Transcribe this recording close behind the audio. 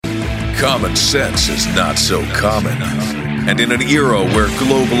Common sense is not so common. And in an era where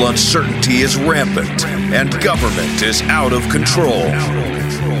global uncertainty is rampant and government is out of control,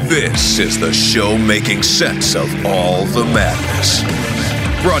 this is the show making sense of all the madness.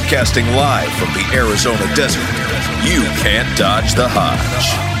 Broadcasting live from the Arizona desert, you can't dodge the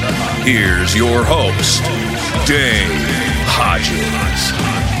Hodge. Here's your host, Dave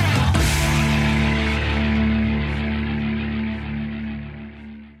Hodges.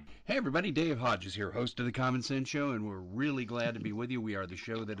 Hey everybody, Dave Hodges here, host of the Common Sense Show, and we're really glad to be with you. We are the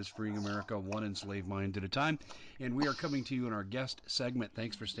show that is freeing America one enslaved mind at a time, and we are coming to you in our guest segment.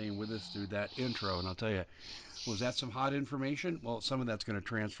 Thanks for staying with us through that intro, and I'll tell you, was that some hot information? Well, some of that's going to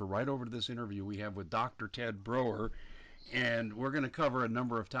transfer right over to this interview we have with Dr. Ted Broer, and we're going to cover a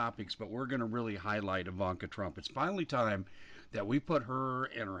number of topics, but we're going to really highlight Ivanka Trump. It's finally time that we put her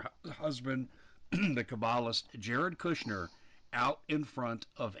and her husband, the Kabbalist Jared Kushner, out in front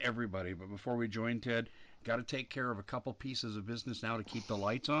of everybody. But before we join Ted, got to take care of a couple pieces of business now to keep the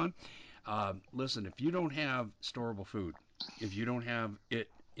lights on. Listen, if you don't have storable food, if you don't have it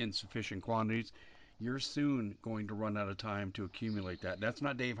in sufficient quantities, you're soon going to run out of time to accumulate that. That's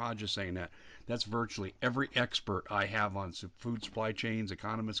not Dave Hodges saying that. That's virtually every expert I have on food supply chains,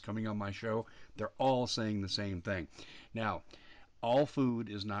 economists coming on my show. They're all saying the same thing. Now, all food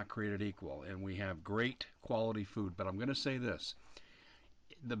is not created equal, and we have great quality food. But I'm going to say this.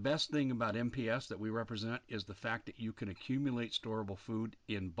 The best thing about MPS that we represent is the fact that you can accumulate storable food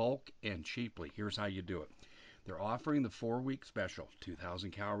in bulk and cheaply. Here's how you do it. They're offering the 4-week special, 2,000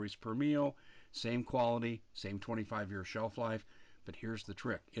 calories per meal, same quality, same 25-year shelf life. But here's the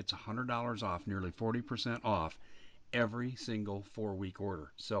trick. It's $100 off, nearly 40% off every single 4-week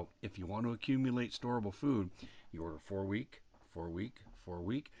order. So if you want to accumulate storable food, you order 4-week, 4-week,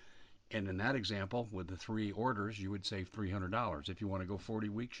 4-week. And in that example, with the 3 orders, you would save $300. If you want to go 40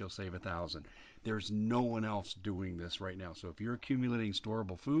 weeks, you'll save $1,000. There's no one else doing this right now. So if you're accumulating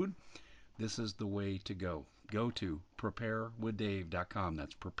storable food, this is the way to go. Go to preparewithdave.com.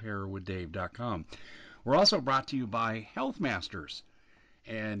 That's preparewithdave.com. We're also brought to you by Health Masters.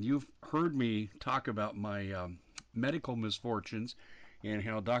 And you've heard me talk about my medical misfortunes and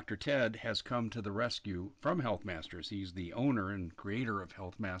how Dr. Ted has come to the rescue from Health Masters. He's the owner and creator of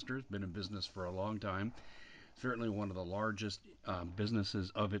Health Masters, been in business for a long time, certainly one of the largest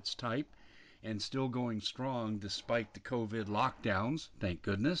businesses of its type, and still going strong despite the COVID lockdowns, thank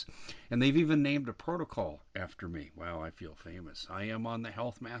goodness. And they've even named a protocol after me. Wow, I feel famous. I am on the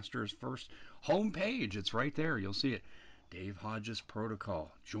Health Masters first homepage. It's right there. You'll see it. Dave Hodges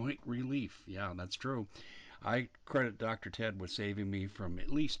Protocol, Joint Relief. Yeah, that's true. I credit Dr. Ted with saving me from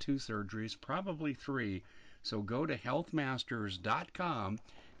at least 2 surgeries, probably 3. So go to healthmasters.com.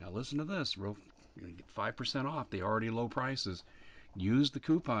 Now listen to this. You're going to get 5% off the already low prices. Use the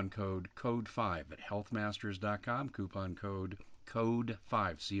coupon code CODE5 at healthmasters.com. Coupon code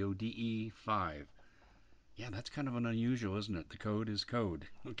CODE5, C-O-D-E 5. Yeah, that's kind of an unusual, isn't it? The code is code,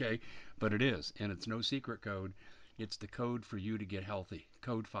 okay? But it is, and it's no secret code. It's the code for you to get healthy,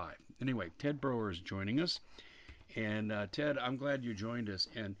 code 5. Anyway, Ted Broer is joining us. And Ted, I'm glad you joined us.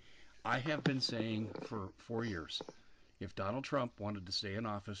 And I have been saying for 4 years, if Donald Trump wanted to stay in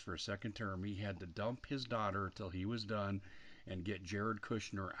office for a second term, he had to dump his daughter till he was done and get Jared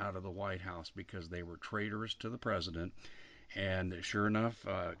Kushner out of the White House because they were traitors to the president. And sure enough,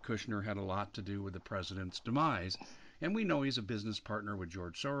 Kushner had a lot to do with the president's demise. And we know he's a business partner with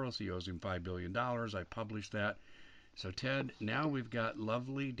George Soros. He owes him $5 billion. I published that. So, Ted, now we've got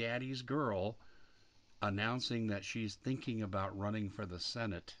lovely daddy's girl announcing that she's thinking about running for the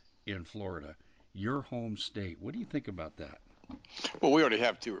Senate in Florida, your home state. What do you think about that? Well, we already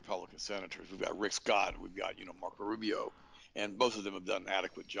have 2 Republican senators. We've got Rick Scott, we've got, Marco Rubio, and both of them have done an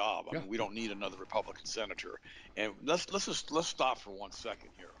adequate job. I mean, we don't need another Republican senator. And let's stop for 1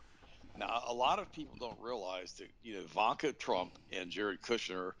 second here. Now, a lot of people don't realize that, Ivanka Trump and Jared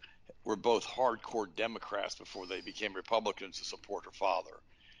Kushner were both hardcore Democrats before they became Republicans to support her father.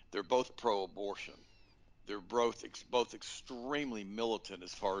 They're both pro-abortion. They're both extremely militant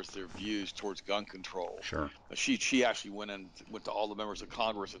as far as their views towards gun control. Sure. She actually went to all the members of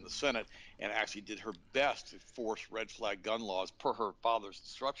Congress and the Senate and actually did her best to force red flag gun laws per her father's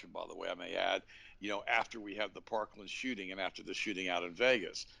instruction, by the way, I may add, after we had the Parkland shooting and after the shooting out in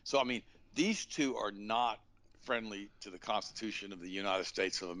Vegas. So, I mean, these 2 are not friendly to the Constitution of the United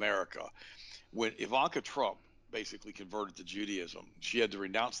States of America. When Ivanka Trump basically converted to Judaism, she had to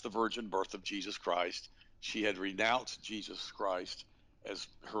renounce the virgin birth of Jesus Christ. She had renounced Jesus Christ as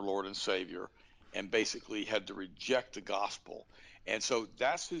her Lord and Savior and basically had to reject the gospel. And so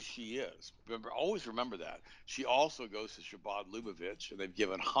that's who she is. Always remember that. She also goes to Shabbat Lubavitch, and they've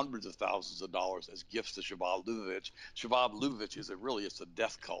given hundreds of thousands of dollars as gifts to Shabbat Lubavitch. Shabbat Lubavitch it's a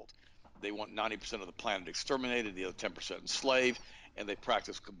death cult. They want 90% of the planet exterminated, the other 10% enslaved, and they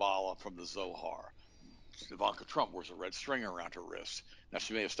practice Kabbalah from the Zohar. Ivanka Trump wears a red string around her wrist. Now,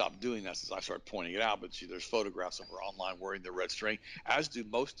 she may have stopped doing that since I started pointing it out, but there's photographs of her online wearing the red string, as do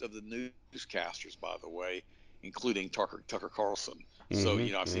most of the newscasters, by the way, including Tucker Carlson. So,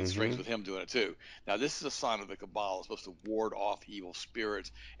 I've seen strings with him doing it too. Now, this is a sign of the Kabbalah. It's supposed to ward off evil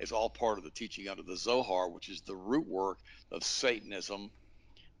spirits. It's all part of the teaching under the Zohar, which is the root work of Satanism,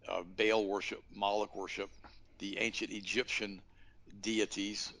 Baal worship, Moloch worship, the ancient Egyptian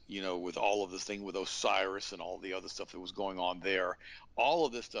deities, with all of this thing with Osiris and all the other stuff that was going on there. All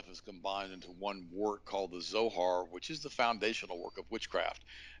of this stuff is combined into one work called the Zohar, which is the foundational work of witchcraft.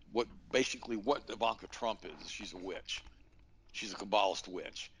 What Ivanka Trump is, she's a witch. She's a Kabbalist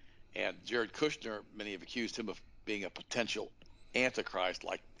witch. And Jared Kushner, many have accused him of being a potential Antichrist,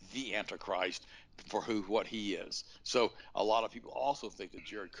 like the Antichrist, for what he is. So a lot of people also think that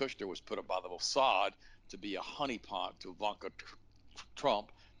Jared Kushner was put up by the Mossad to be a honeypot to Ivanka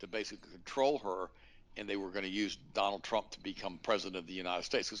Trump to basically control her, and they were going to use Donald Trump to become president of the United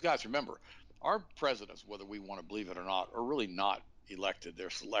States. Because, guys, remember, our presidents, whether we want to believe it or not, are really not elected. They're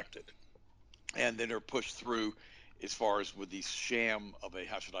selected. And then they're pushed through as far as with these sham of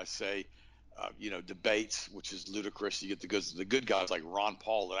how should I say, debates, which is ludicrous. You get the good guys like Ron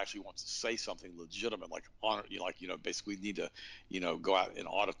Paul that actually wants to say something legitimate, like basically need to, go out and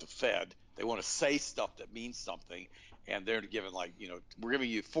audit the Fed. They want to say stuff that means something, and they're given we're giving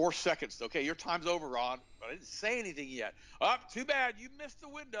you 4 seconds. Okay, your time's over, Ron. But I didn't say anything yet. Too bad you missed the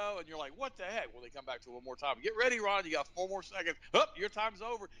window. And you're like, what the heck? Well, they come back to it one more time. Get ready, Ron. You got 4 more seconds. Your time's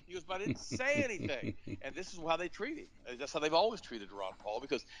over. He goes, but I didn't say anything. And this is how they treat him. That's how they've always treated Ron Paul,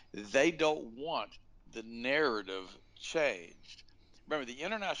 because they don't want the narrative changed. Remember, the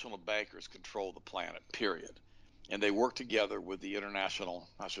international bankers control the planet, period. And they work together with the international,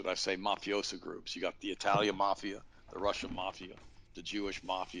 how should I say, mafioso groups. You got the Italian mafia, the Russian mafia, the Jewish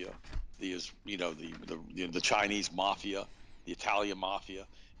mafia, the Chinese mafia, the Italian mafia,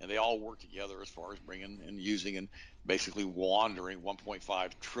 and they all work together as far as bringing and using and basically laundering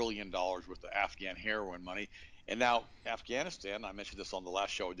 $1.5 trillion worth of Afghan heroin money. And now Afghanistan, I mentioned this on the last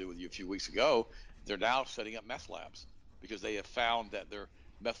show I did with you a few weeks ago, they're now setting up meth labs because they have found that their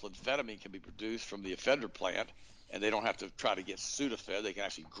methamphetamine can be produced from the ephedra plant, and they don't have to try to get Sudafed. They can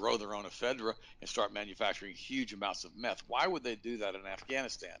actually grow their own ephedra and start manufacturing huge amounts of meth. Why would they do that in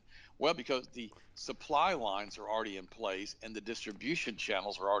Afghanistan? Well, because the supply lines are already in place and the distribution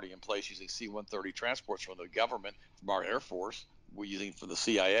channels are already in place using C-130 transports from the government, from our Air Force. We're using for the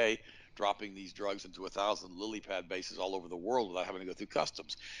CIA, dropping these drugs into 1,000 lily pad bases all over the world without having to go through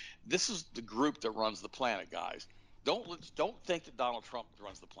customs. This is the group that runs the planet, guys. Don't think that Donald Trump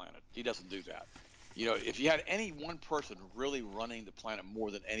runs the planet. He doesn't do that. If you had any one person really running the planet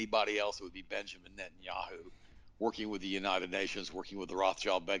more than anybody else, it would be Benjamin Netanyahu, working with the United Nations, working with the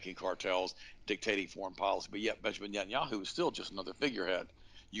Rothschild banking cartels, dictating foreign policy. But yet Benjamin Netanyahu is still just another figurehead.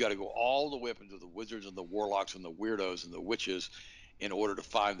 You got to go all the way up into the wizards and the warlocks and the weirdos and the witches in order to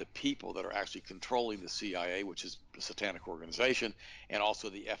find the people that are actually controlling the CIA, which is a satanic organization, and also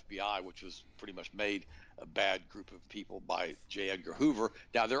the FBI, which was pretty much made a bad group of people by J. Edgar Hoover.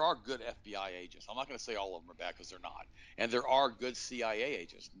 Now, there are good FBI agents. I'm not going to say all of them are bad, because they're not. And there are good CIA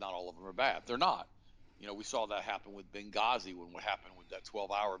agents. Not all of them are bad. They're not. We saw that happen with Benghazi, when what happened with that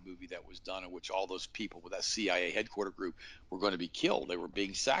 12-hour movie that was done, in which all those people with that CIA headquarter group were going to be killed. They were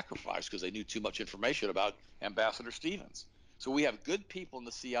being sacrificed because they knew too much information about Ambassador Stevens. So we have good people in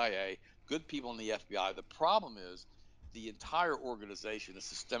the CIA, good people in the FBI. The problem is the entire organization is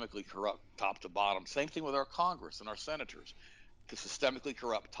systemically corrupt top to bottom. Same thing with our Congress and our senators, systemically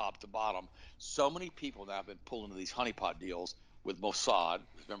corrupt top to bottom. So many people now have been pulled into these honeypot deals with Mossad.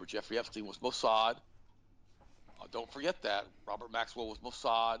 Remember, Jeffrey Epstein was Mossad. Don't forget that. Robert Maxwell was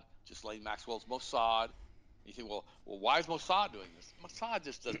Mossad. Ghislaine Maxwell's Mossad. You think, well, why is Mossad doing this?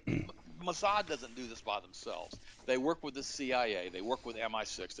 Mossad doesn't do this by themselves. They work with the CIA. They work with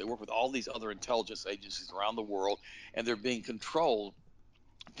MI6. They work with all these other intelligence agencies around the world, and they're being controlled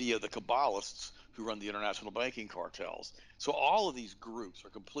via the Kabbalists who run the international banking cartels. So all of these groups are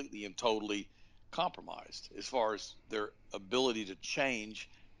completely and totally compromised as far as their ability to change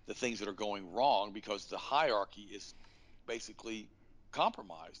the things that are going wrong, because the hierarchy is basically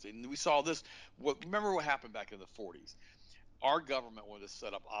compromised. And we saw this. Remember what happened back in the 40s? Our government wanted to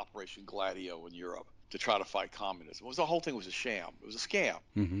set up Operation Gladio in Europe. to try to fight communism. The whole thing was a sham. It was a scam.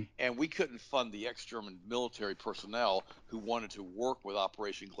 Mm-hmm. And we couldn't fund the ex-German military personnel who wanted to work with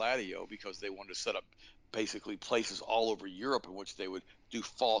Operation Gladio because they wanted to set up basically places all over Europe in which they would do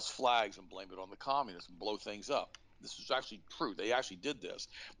false flags and blame it on the communists and blow things up. This is actually true. They actually did this.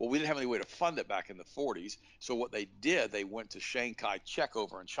 Well, we didn't have any way to fund it back in the 40s. So what they did, they went to Chiang Kai-shek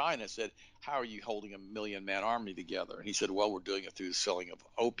over in China and said, how are you holding a 1 million-man army together? And he said, well, we're doing it through the selling of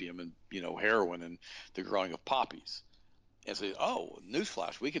opium and, heroin and the growing of poppies. And say, oh,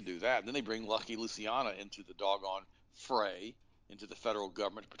 newsflash, we can do that. And then they bring Lucky Luciano into the doggone fray, into the federal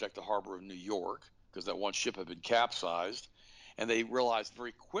government to protect the harbor of New York, because that one ship had been capsized. And they realized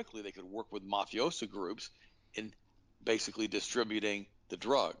very quickly they could work with mafioso groups in basically distributing the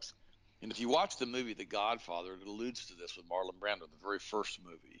drugs. And if you watch the movie The Godfather, it alludes to this with Marlon Brando, the very first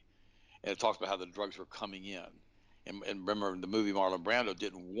movie. And it talks about how the drugs were coming in. And remember, in the movie, Marlon Brando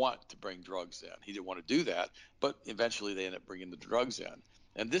didn't want to bring drugs in. He didn't want to do that, but eventually they ended up bringing the drugs in.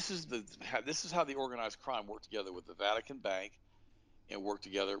 And this is how the organized crime worked together with the Vatican Bank and worked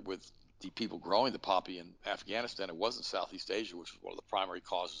together with the people growing the poppy in Afghanistan. It wasn't Southeast Asia, which was one of the primary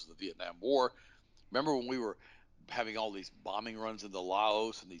causes of the Vietnam War. Remember when we were having all these bombing runs into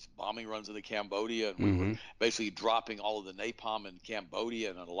Laos and these bombing runs into Cambodia, and we were basically dropping all of the napalm in Cambodia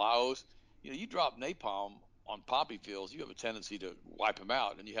and in Laos? You drop napalm on poppy fields, you have a tendency to wipe them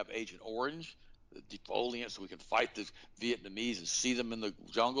out. And you have Agent Orange, the defoliant, so we can fight the Vietnamese and see them in the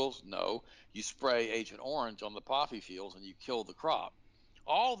jungles. No, you spray Agent Orange on the poppy fields and you kill the crop.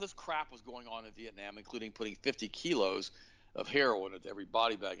 All this crap was going on in Vietnam, including putting 50 kilos of heroin at every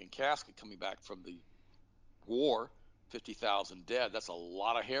body bag and casket coming back from the war. 50,000 dead. That's a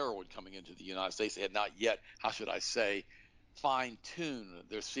lot of heroin coming into the United States. They had not yet, how should I say, fine-tune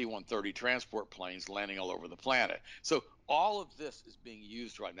their C-130 transport planes landing all over the planet. So all of this is being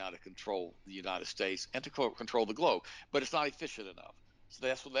used right now to control the United States and to control the globe, but it's not efficient enough. So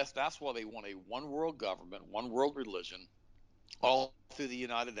that's why they want a one-world government, one-world religion, all through the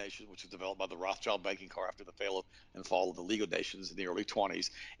United Nations, which was developed by the Rothschild banking car after the fail and fall of the League of Nations in the early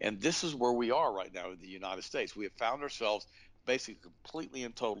 20s. And this is where we are right now in the United States. We have found ourselves basically completely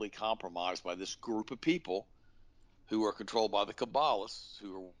and totally compromised by this group of people who are controlled by the Kabbalists,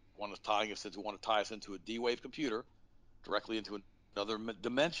 who want to tie us into a D-Wave computer, directly into another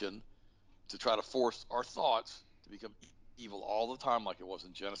dimension, to try to force our thoughts to become evil all the time, like it was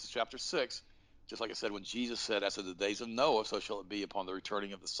in Genesis chapter 6. Just like I said, when Jesus said, as in the days of Noah, so shall it be upon the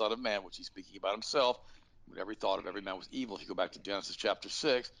returning of the Son of Man, which he's speaking about himself, when every thought of every man was evil. If you go back to Genesis chapter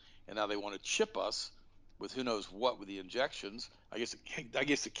 6, and now they want to chip us with who knows what with the injections. I guess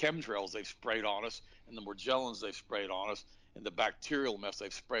the chemtrails they've sprayed on us, and the Morgellons they've sprayed on us, and the bacterial mess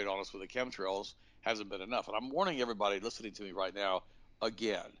they've sprayed on us with the chemtrails hasn't been enough. And I'm warning everybody listening to me right now,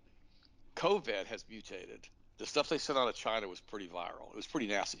 again, COVID has mutated. The stuff they sent out of China was pretty viral. It was pretty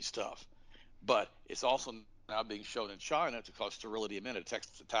nasty stuff. But it's also now being shown in China to cause sterility of men. It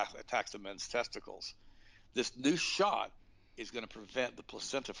attacks the men's testicles. This new shot is going to prevent the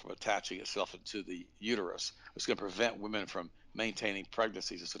placenta from attaching itself into the uterus. It's going to prevent women from maintaining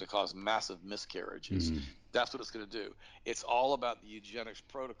pregnancies. It's going to cause massive miscarriages. That's what it's going to do. It's all about the eugenics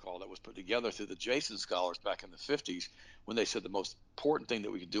protocol that was put together through the Jason scholars back in the 50s, when they said the most important thing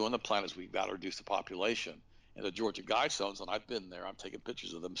that we can do on the planet is we've got to reduce the population. And the Georgia Guidestones, and I've been there, I'm taking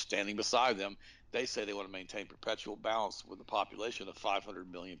pictures of them, standing beside them, they say they want to maintain perpetual balance with a population of 500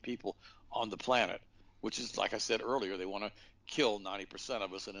 million people on the planet, which is, like I said earlier, they want to kill 90%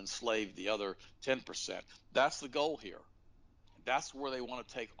 of us and enslave the other 10%. That's the goal here. That's where they want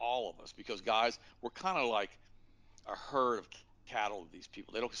to take all of us, because, guys, we're kind of like a herd of cattle to these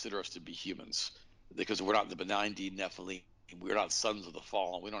people. They don't consider us to be humans because we're not the benign deed Nephilim. We're not sons of the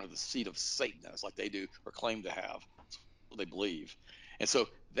fallen. We don't have the seed of Satan in us like they do or claim to have. That's what they believe. And so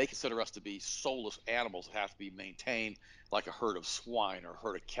they consider us to be soulless animals that have to be maintained like a herd of swine or a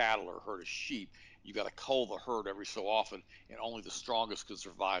herd of cattle or a herd of sheep. You got to cull the herd every so often, and only the strongest can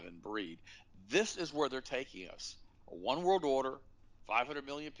survive and breed. This is where they're taking us. A one world order, 500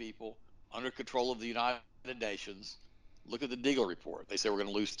 million people, under control of the United Nations. Look at the Deagle report. They say we're going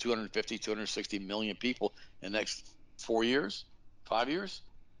to lose 250, 260 million people in the next 4 years, 5 years.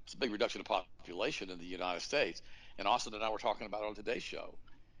 It's a big reduction of population in the United States. And Austin and I were talking about it on today's show.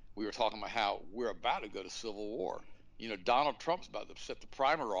 We were talking about how we're about to go to civil war. Donald Trump's about to set the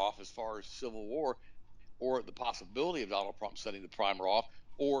primer off as far as civil war, or the possibility of Donald Trump setting the primer off,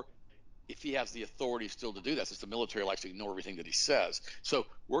 or if he has the authority still to do that, since the military likes to ignore everything that he says. So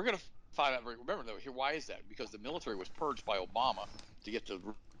we're going to find out. Remember, though, here, why is that? Because the military was purged by Obama to get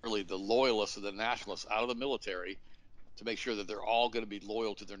the loyalists and the nationalists out of the military, to make sure that they're all going to be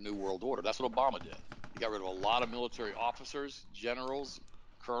loyal to their new world order. That's what Obama did. got rid of a lot of military officers, generals,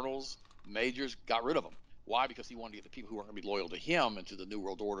 colonels, majors, got rid of them. Why? Because he wanted to get the people who weren't going to be loyal to him into the New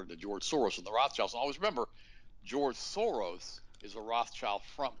World Order, to George Soros and the Rothschilds. And always remember, George Soros is a Rothschild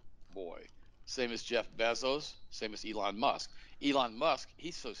front boy. Same as Jeff Bezos, same as Elon Musk. Elon Musk,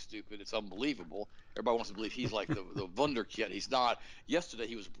 he's so stupid, it's unbelievable. Everybody wants to believe he's like the wunderkid. He's not. Yesterday,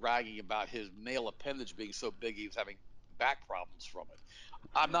 he was bragging about his male appendage being so big he was having back problems from it.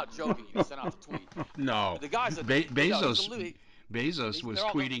 I'm not joking. He sent out the tweet. No, The guy's a no. He's a Bezos Louis. Bezos was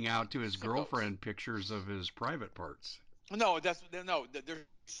They're tweeting out to his sickos. girlfriend pictures of his private parts. No, no. They're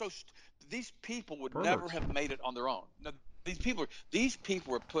so. These people would never Perverts. have made it on their own. No, these people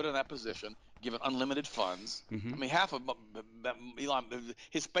were put in that position, given unlimited funds. Mm-hmm. I mean, half of Elon,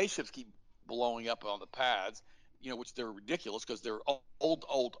 his spaceships keep blowing up on the pads. Which they're ridiculous because they're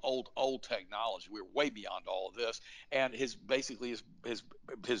old technology. We're way beyond all of this, and his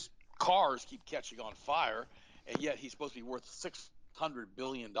cars keep catching on fire, and yet he's supposed to be worth $600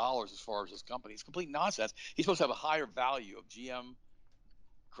 billion as far as his company. It's complete nonsense. He's supposed to have a higher value of GM,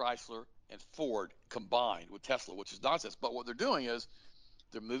 Chrysler, and Ford combined with Tesla, which is nonsense. But what they're doing is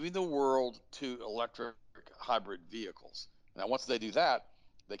they're moving the world to electric hybrid vehicles. Now, once they do that,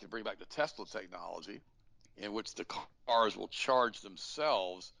 they can bring back the Tesla technology, in which the cars will charge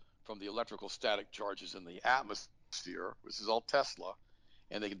themselves from the electrical static charges in the atmosphere. This is all Tesla,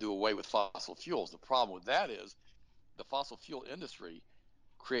 and they can do away with fossil fuels. The problem with that is the fossil fuel industry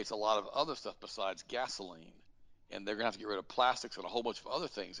creates a lot of other stuff besides gasoline. And they're going to have to get rid of plastics and a whole bunch of other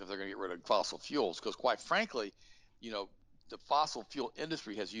things if they're going to get rid of fossil fuels. Because quite frankly, the fossil fuel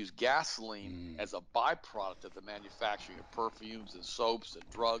industry has used gasoline as a byproduct of the manufacturing of perfumes and soaps and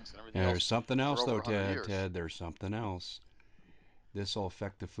drugs and everything There's else something for else, over though, 100 Ted. years. Ted, there's something else. This will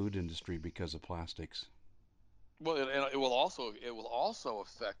affect the food industry because of plastics. Well, and it will also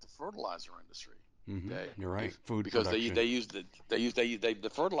affect the fertilizer industry. Mm-hmm. Dave, You're right. Food because production. the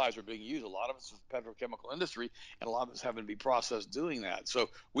fertilizer being used. A lot of it's petrochemical industry, and a lot of it's having to be processed doing that. So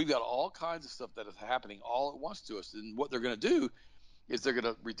we've got all kinds of stuff that is happening all at once to us. And what they're going to do is they're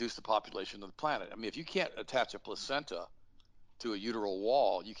going to reduce the population of the planet. I mean, if you can't attach a placenta to a uteral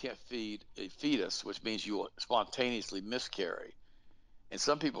wall, you can't feed a fetus, which means you will spontaneously miscarry. And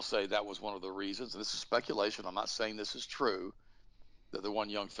some people say that was one of the reasons. And this is speculation. I'm not saying this is true, that the one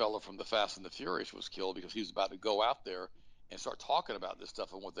young fellow from the Fast and the Furious was killed because he was about to go out there and start talking about this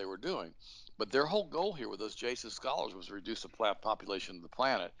stuff and what they were doing. But their whole goal here with those Jason scholars was to reduce the population of the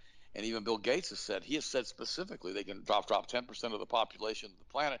planet. And even Bill Gates has said specifically they can drop 10% of the population of the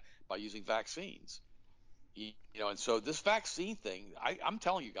planet by using vaccines. And so this vaccine thing, I'm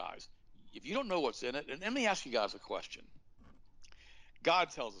telling you guys, if you don't know what's in it, and let me ask you guys a question.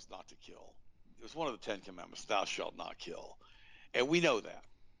 God tells us not to kill. It was one of the 10 Commandments, thou shalt not kill. And we know that.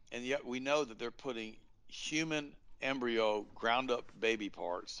 And yet we know that they're putting human embryo, ground up baby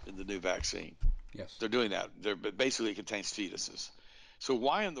parts in the new vaccine. Yes. They're doing that. Basically, it contains fetuses. So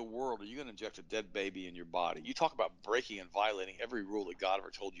why in the world are you going to inject a dead baby in your body? You talk about breaking and violating every rule that God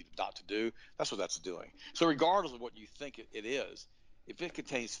ever told you not to do. That's what that's doing. So regardless of what you think it is, if it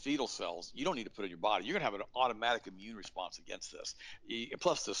contains fetal cells, you don't need to put it in your body. You're going to have an automatic immune response against this.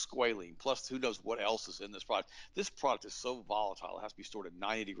 Plus the squalene, plus who knows what else is in this product. This product is so volatile, it has to be stored at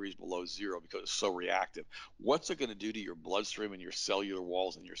 90 degrees below zero because it's so reactive. What's it going to do to your bloodstream and your cellular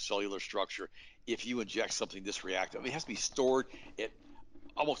walls and your cellular structure if you inject something this reactive? I mean, it has to be stored at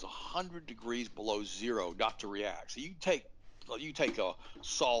almost 100 degrees below zero not to react. So you take a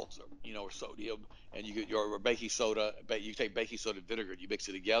salt, or sodium, and you get your baking soda. You take baking soda and vinegar, and you mix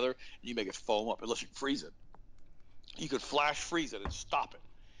it together, and you make it foam up. Unless you freeze it, you could flash freeze it and stop it.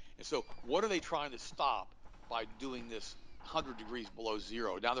 And so, what are they trying to stop by doing this 100 degrees below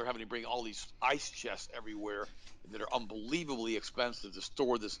zero? Now they're having to bring all these ice chests everywhere that are unbelievably expensive to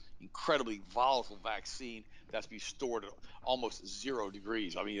store this incredibly volatile vaccine that's be stored at almost 0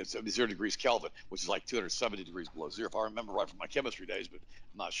 degrees. I mean, it's 0 degrees Kelvin, which is like 270 degrees below zero, if I remember right from my chemistry days, but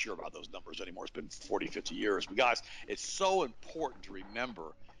I'm not sure about those numbers anymore. It's been 40, 50 years. But guys, it's so important to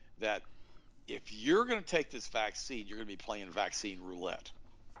remember that if you're going to take this vaccine, you're going to be playing vaccine roulette.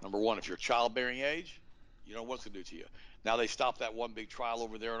 Number one, if you're childbearing age, you know what's going to do to you. Now they stopped that one big trial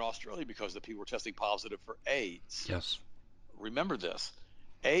over there in Australia because the people were testing positive for AIDS. Yes. Remember this.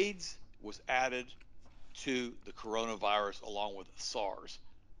 AIDS was added to the coronavirus along with SARS.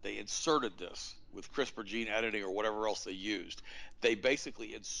 They inserted this with CRISPR gene editing or whatever else they used. They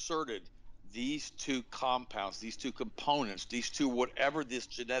basically inserted these two compounds, these two components, these two whatever this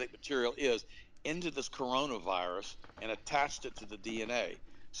genetic material is into this coronavirus and attached it to the DNA.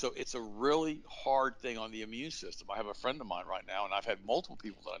 So it's a really hard thing on the immune system. I have a friend of mine right now, and I've had multiple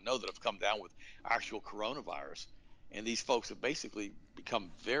people that I know that have come down with actual coronavirus. And these folks have basically become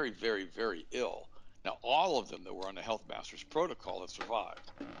very, very, very ill. Now, all of them that were on the Health Masters protocol have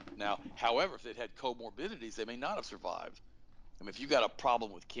survived. Now, however, if they'd had comorbidities, they may not have survived. I mean, if you got a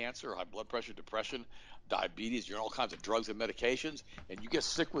problem with cancer, high blood pressure, depression, diabetes, you're on all kinds of drugs and medications, and you get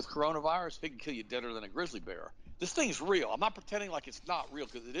sick with coronavirus, it can kill you deader than a grizzly bear. This thing's real. I'm not pretending like it's not real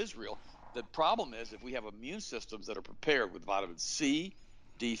because it is real. The problem is if we have immune systems that are prepared with vitamin C,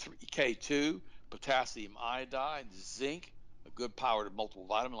 D3, K2, potassium iodide, zinc, a good powered multiple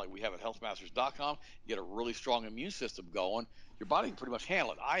vitamin like we have at healthmasters.com, you get a really strong immune system going, your body can pretty much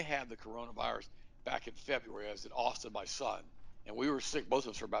handle it. I had the coronavirus back in February. I was in Austin, my son, and we were sick, both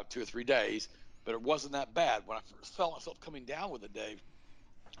of us, for about 2 or 3 days, but it wasn't that bad. When I first felt myself coming down with it, Dave,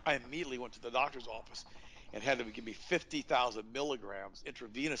 I immediately went to the doctor's office and had them give me 50,000 milligrams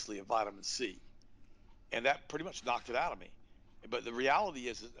intravenously of vitamin C, and that pretty much knocked it out of me. But the reality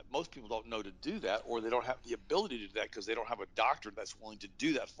is that most people don't know to do that, or they don't have the ability to do that because they don't have a doctor that's willing to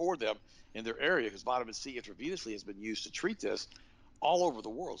do that for them in their area. Because vitamin C intravenously has been used to treat this all over the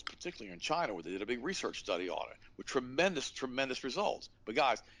world, particularly in China, where they did a big research study on it with tremendous, tremendous results. But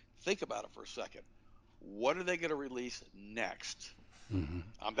guys, think about it for a second. What are they going to release next? Mm-hmm.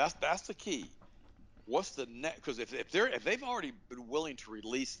 That's the key. What's the next? Because if they've already been willing to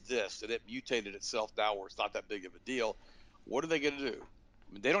release this and it mutated itself now where it's not that big of a deal, what are they going to do?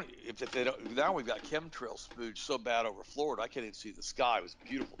 I mean, they don't. If they don't, now we've got chemtrail spooge so bad over Florida, I can't even see the sky. It was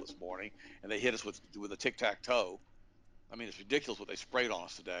beautiful this morning, and they hit us with a tic tac toe. I mean, it's ridiculous what they sprayed on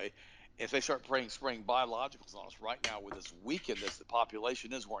us today. If they start spraying biologicals on us right now with this weakness, the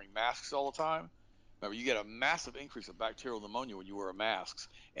population is wearing masks all the time. Remember, you get a massive increase of bacterial pneumonia when you wear masks,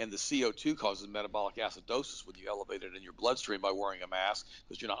 and the CO2 causes metabolic acidosis when you elevate it in your bloodstream by wearing a mask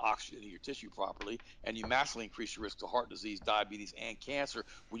because you're not oxygenating your tissue properly, and you massively increase your risk of heart disease, diabetes, and cancer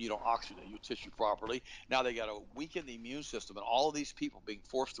when you don't oxygenate your tissue properly. Now they got to weaken the immune system, and all of these people being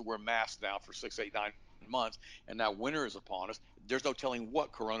forced to wear masks now for 6, 8, 9 months, and now winter is upon us. There's no telling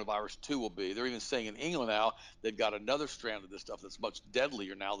what coronavirus 2 will be. They're even saying in England now they've got another strand of this stuff that's much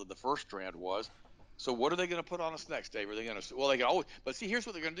deadlier now than the first strand was. So what are they going to put on us next, Dave? Are they going to? Well, they can always. But see, here's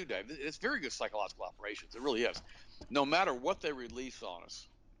what they're going to do, Dave. It's very good psychological operations. It really is. No matter what they release on us,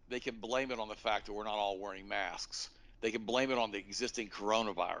 they can blame it on the fact that we're not all wearing masks. They can blame it on the existing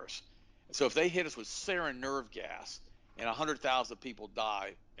coronavirus. And so if they hit us with sarin nerve gas and 100,000 people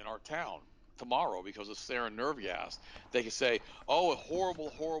die in our town tomorrow because of sarin nerve gas, they can say, "Oh, a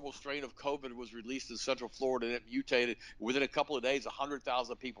horrible, horrible strain of COVID was released in Central Florida and it mutated. Within a couple of days,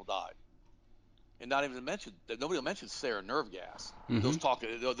 100,000 people died." And not even to mention that nobody will mention sarin nerve gas.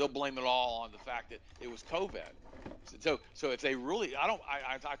 Mm-hmm. They'll blame it all on the fact that it was COVID. So if they really,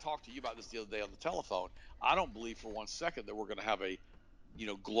 I talked to you about this the other day on the telephone. I don't believe for 1 second that we're going to have a,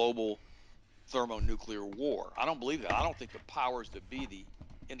 global thermonuclear war. I don't believe that. I don't think the powers that be, the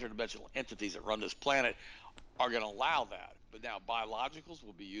interdimensional entities that run this planet, are going to allow that. But now biologicals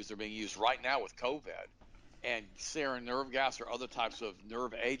will be used. They're being used right now with COVID. And sarin nerve gas or other types of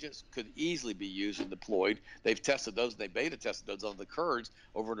nerve agents could easily be used and deployed. They've tested those. They beta tested those on the Kurds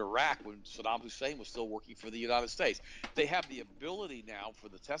over in Iraq when Saddam Hussein was still working for the United States. They have the ability now for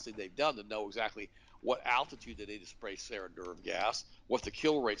the testing they've done to know exactly what altitude they need to spray sarin nerve gas, what the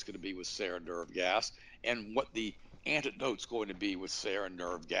kill rate's going to be with sarin nerve gas, and what the antidote's going to be with sarin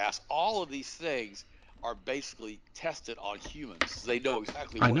nerve gas. All of these things are basically tested on humans. They know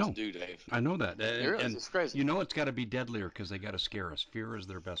exactly I what to know. do, Dave. I know that. And It's crazy. you know it's got to be deadlier because they got to scare us. Fear is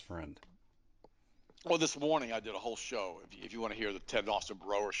their best friend. Well, this morning I did a whole show. If you want to hear the Ted and Austin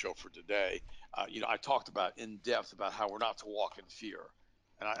Broer show for today, I talked about in depth about how we're not to walk in fear.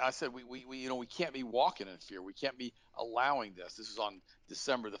 And I said we can't be walking in fear. We can't be allowing this. This is on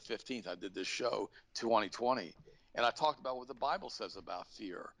December the 15th. I did this show, 2020, and I talked about what the Bible says about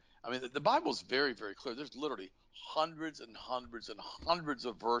fear. I mean, the Bible is very, very clear. There's literally hundreds and hundreds and hundreds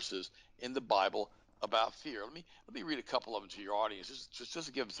of verses in the Bible about fear. Let me read a couple of them to your audience, just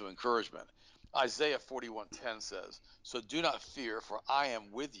to give them some encouragement. Isaiah 41:10 says, "So do not fear, for I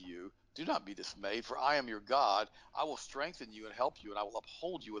am with you. Do not be dismayed, for I am your God. I will strengthen you and help you, and I will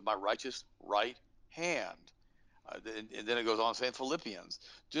uphold you with my righteous right hand." And then it goes on saying, Philippians,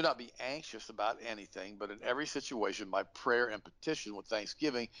 "Do not be anxious about anything, but in every situation, by prayer and petition with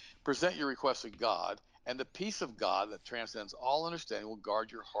thanksgiving, present your requests to God, and the peace of God that transcends all understanding will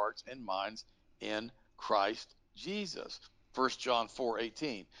guard your hearts and minds in Christ Jesus." 1 John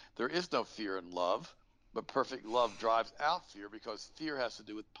 4:18, "There is no fear in love, but perfect love drives out fear, because fear has to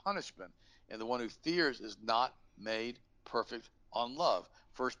do with punishment, and the one who fears is not made perfect on love.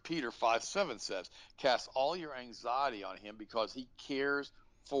 1 Peter 5:7 says, cast all your anxiety on him because he cares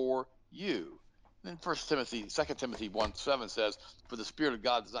for you. And then 2 Timothy 1:7 says, for the Spirit of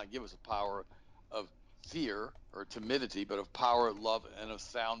God does not give us a power of fear or timidity, but of power, love, and of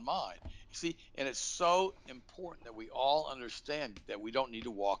sound mind. You see, and it's so important that we all understand that we don't need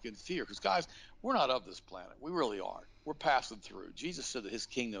to walk in fear. Because, guys, we're not of this planet. We really aren't. We're passing through. Jesus said that his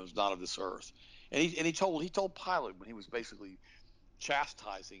kingdom is not of this earth. And he told Pilate when he was basically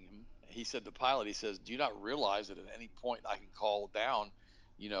chastising him, he said to Pilate, he says, do you not realize that at any point I can call down,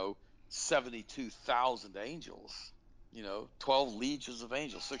 72,000 angels, 12 legions of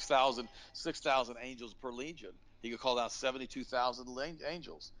angels, 6,000 angels per legion. He could call down 72,000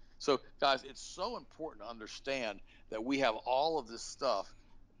 angels. So, guys, it's so important to understand that we have all of this stuff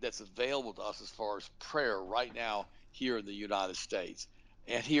that's available to us as far as prayer right now here in the United States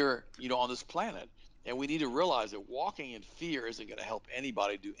and here, on this planet. And we need to realize that walking in fear isn't going to help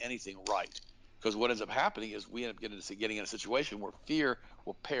anybody do anything right. Because what ends up happening is we end up getting in a situation where fear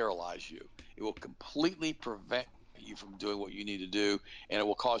will paralyze you. It will completely prevent you from doing what you need to do, and it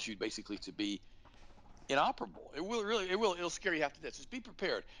will cause you basically to be inoperable. It'll scare you half to death. Just be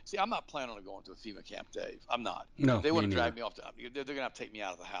prepared. See, I'm not planning on going to a FEMA camp, Dave. I'm not. No, if they want to neither. drag me off, they're going to have to take me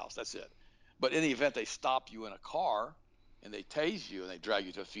out of the house. That's it. But in the event they stop you in a car and they tase you and they drag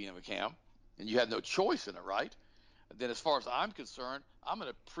you to a FEMA camp, and you had no choice in it, right? Then as far as I'm concerned, I'm going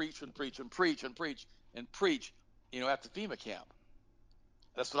to preach and preach and preach and preach and preach, at the FEMA camp.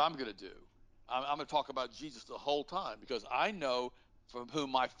 That's what I'm going to do. I'm going to talk about Jesus the whole time because I know from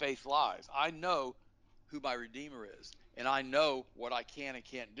whom my faith lies. I know who my Redeemer is, and I know what I can and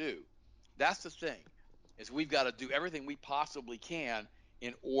can't do. That's the thing, is we've got to do everything we possibly can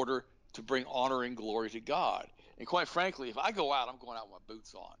in order to bring honor and glory to God. And quite frankly, if I go out, I'm going out with my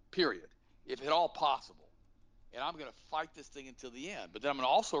boots on, period, if at all possible. And I'm going to fight this thing until the end. But then I'm going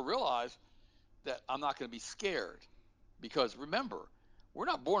to also realize that I'm not going to be scared. Because remember, we're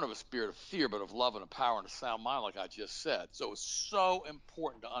not born of a spirit of fear, but of love and a power and a sound mind, like I just said. So it's so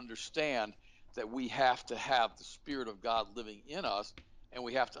important to understand that we have to have the Spirit of God living in us, and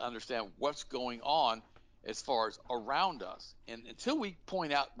we have to understand what's going on as far as around us. And until we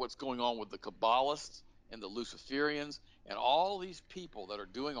point out what's going on with the Kabbalists and the Luciferians and all these people that are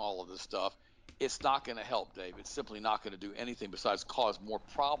doing all of this stuff, it's not going to help, Dave. It's simply not going to do anything besides cause more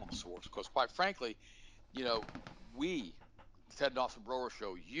problems for us. Because quite frankly, we, Ted Dawson Brower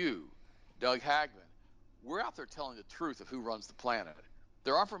Show, you, Doug Hagman, we're out there telling the truth of who runs the planet.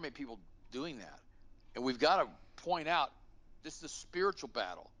 There aren't very many people doing that. And we've got to point out this is a spiritual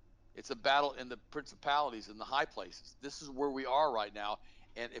battle. It's a battle in the principalities and the high places. This is where we are right now.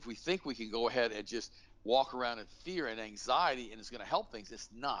 And if we think we can go ahead and just walk around in fear and anxiety and it's going to help things, it's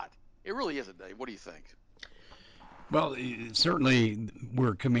not. It really isn't, Dave. What do you think? Well, certainly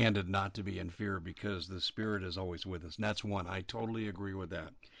we're commanded not to be in fear because the Spirit is always with us. And that's one. I totally agree with that.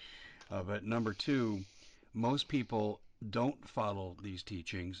 But number two, most people don't follow these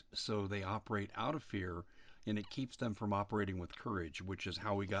teachings, so they operate out of fear, and it keeps them from operating with courage, which is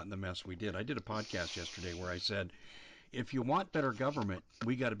how we got in the mess we did. I did a podcast yesterday where I said, if you want better government,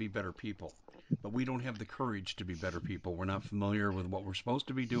 we got to be better people. But we don't have the courage to be better people. We're not familiar with what we're supposed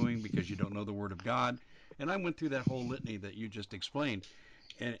to be doing because you don't know the Word of God. And I went through that whole litany that you just explained.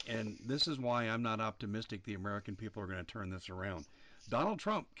 And this is why I'm not optimistic the American people are going to turn this around. Donald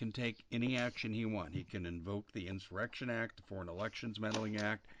Trump can take any action he wants. He can invoke the Insurrection Act, the Foreign Elections Meddling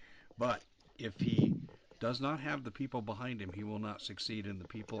Act. But if he does not have the people behind him, he will not succeed. And the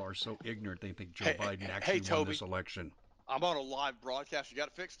people are so ignorant they think Joe Biden actually won this election. I'm on a live broadcast. You got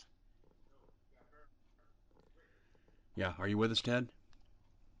it fixed? Yeah, are you with us, Ted?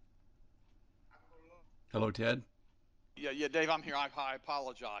 Hello, Ted? Yeah, Dave, I'm here. I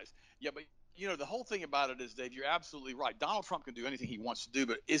apologize. Yeah, but the whole thing about it is, Dave, you're absolutely right. Donald Trump can do anything he wants to do,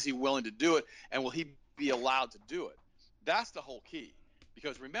 but is he willing to do it, and will he be allowed to do it? That's the whole key.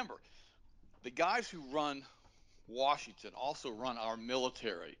 Because remember, the guys who run Washington also run our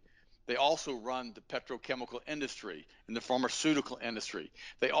military. They also run the petrochemical industry and the pharmaceutical industry.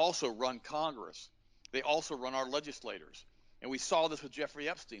 They also run Congress. They also run our legislators. And we saw this with Jeffrey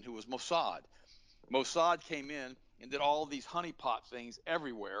Epstein, who was Mossad. Mossad came in and did all of these honeypot things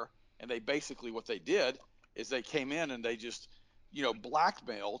everywhere. And they basically, what they did is they came in and they just,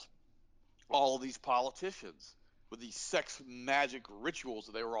 blackmailed all of these politicians with these sex magic rituals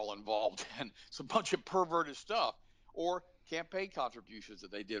that they were all involved in. It's a bunch of perverted stuff, or campaign contributions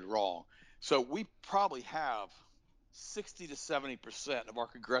that they did wrong. So we probably have 60 to 70% of our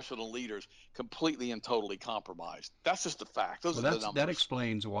congressional leaders completely and totally compromised. That's just a fact. Those are the numbers. That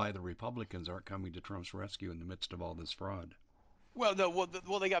explains why the Republicans aren't coming to Trump's rescue in the midst of all this fraud. Well, no,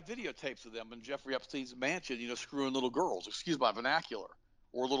 well, they got videotapes of them in Jeffrey Epstein's mansion, screwing little girls, excuse my vernacular,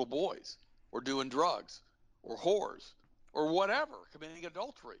 or little boys, or doing drugs, or whores, or whatever, committing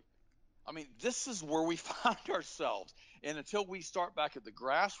adultery. I mean, this is where we find ourselves. And until we start back at the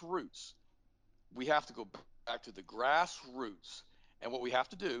grassroots, we have to go back to the grassroots. And what we have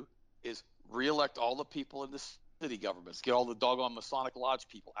to do is reelect all the people in the city governments, get all the doggone Masonic Lodge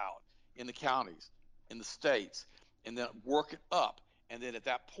people out in the counties, in the states, and then work it up. And then at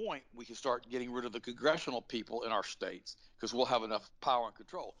that point, we can start getting rid of the congressional people in our states because we'll have enough power and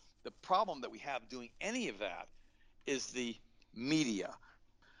control. The problem that we have doing any of that is the media.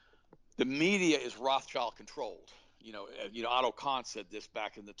 The media is Rothschild controlled. Otto Kahn said this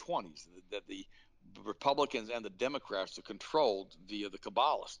back in the 20s that the Republicans and the Democrats are controlled via the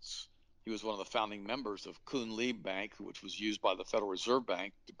Kabbalists. He was one of the founding members of Kuhn Lee Bank, which was used by the Federal Reserve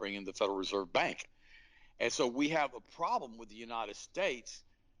Bank to bring in the Federal Reserve Bank. And so we have a problem with the United States,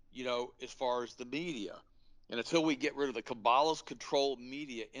 as far as the media. And until we get rid of the Kabbalist controlled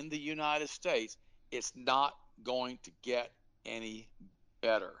media in the United States, it's not going to get any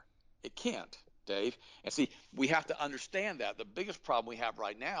better. It can't, Dave. And see, we have to understand that. The biggest problem we have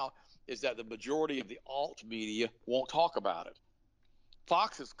right now is that the majority of the alt media won't talk about it.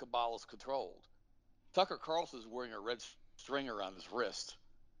 Fox is Kabbalist controlled. Tucker Carlson is wearing a red string around his wrist.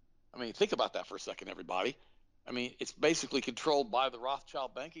 I mean, think about that for a second, everybody. I mean, it's basically controlled by the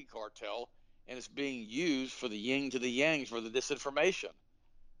Rothschild banking cartel, and it's being used for the yin to the yang for the disinformation.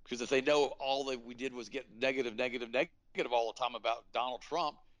 Because if they know all that we did was get negative all the time about Donald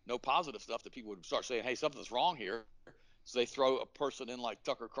Trump, no positive stuff, that people would start saying, hey, something's wrong here. So they throw a person in like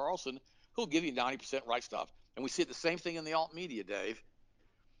Tucker Carlson who'll give you 90% right stuff. And we see the same thing in the alt media, Dave.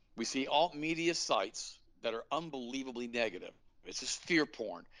 We see alt media sites that are unbelievably negative. It's just fear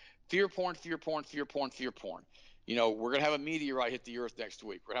porn. Fear porn, fear porn, fear porn, fear porn. We're going to have a meteorite hit the earth next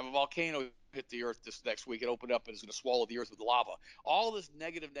week. We're going to have a volcano hit the earth this next week and open up, and it's going to swallow the earth with lava. All this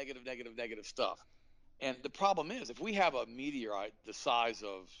negative stuff. And the problem is, if we have a meteorite the size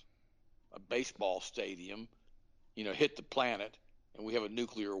of a baseball stadium, hit the planet, and we have a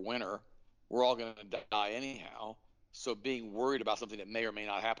nuclear winter, we're all going to die anyhow. So being worried about something that may or may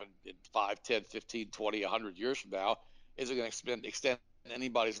not happen in 5, 10, 15, 20, 100 years from now isn't going to extend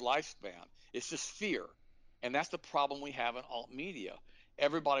anybody's lifespan. It's just fear. And that's the problem we have in alt media.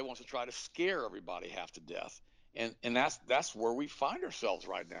 Everybody wants to try to scare everybody half to death. And that's where we find ourselves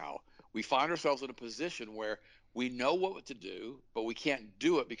right now. We find ourselves in a position where we know what to do, but we can't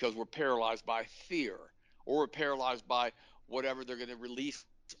do it because we're paralyzed by fear, or we're paralyzed by whatever they're going to release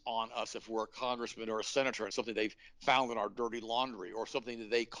on us if we're a congressman or a senator, and something they've found in our dirty laundry, or something that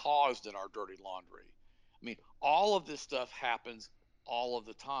they caused in our dirty laundry. I mean, all of this stuff happens all of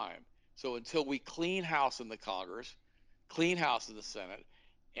the time. So until we clean house in the Congress, clean house in the Senate,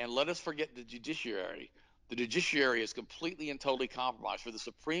 and let us forget the judiciary is completely and totally compromised. For the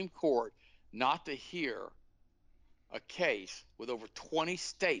Supreme Court not to hear a case with over 20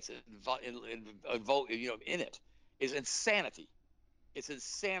 states in it is insanity. It's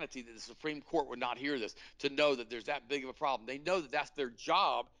insanity that the Supreme Court would not hear this, to know that there's that big of a problem. They know that that's their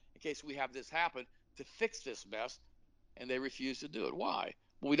job in case we have this happen, to fix this mess, and they refuse to do it. Why?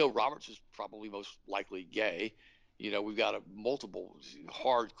 Well, we know Roberts is probably most likely gay. We've got multiple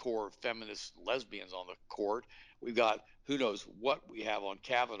hardcore feminist lesbians on the court. We've got who knows what we have on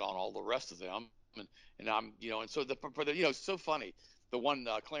Kavanaugh and all the rest of them. And I'm, and so it's so funny. The one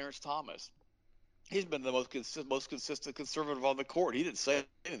Clarence Thomas, he's been the most consistent conservative on the court. He didn't say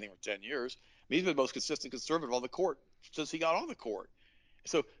anything for 10 years. He's been the most consistent conservative on the court since he got on the court.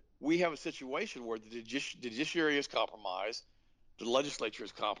 So we have a situation where the judiciary is compromised, the legislature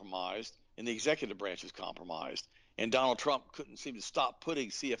is compromised, and the executive branch is compromised. And Donald Trump couldn't seem to stop putting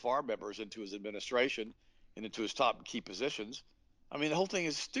CFR members into his administration and into his top key positions. I mean, the whole thing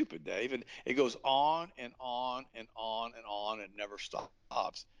is stupid, Dave. And it goes on and on and on and on and never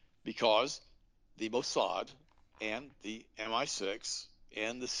stops, because the Mossad and the MI6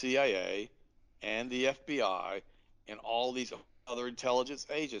 and the CIA and the FBI and all these other intelligence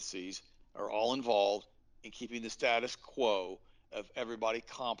agencies are all involved in keeping the status quo of everybody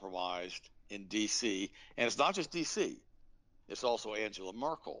compromised in D.C. And it's not just D.C. It's also Angela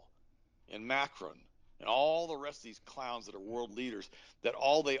Merkel and Macron and all the rest of these clowns that are world leaders, that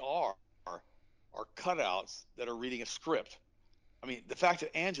all they are cutouts that are reading a script. I mean, the fact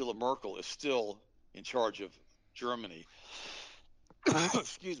that Angela Merkel is still in charge of Germany,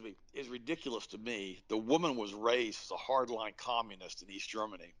 excuse me, is ridiculous to me. The woman was raised as a hardline communist in East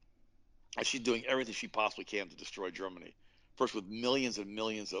Germany, and she's doing everything she possibly can to destroy Germany. First, with millions and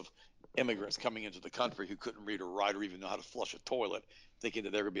millions of immigrants coming into the country who couldn't read or write or even know how to flush a toilet, thinking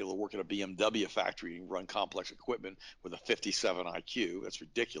that they're going to be able to work at a BMW factory and run complex equipment with a 57 IQ. That's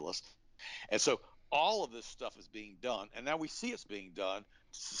ridiculous. And so all of this stuff is being done, and now we see it's being done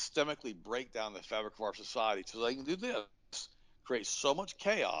to systemically break down the fabric of our society so they can do this, create so much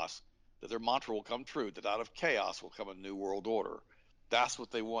chaos that their mantra will come true, that out of chaos will come a new world order. That's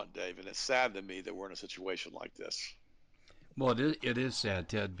what they want, Dave, and it's sad to me that we're in a situation like this. Well, it is sad,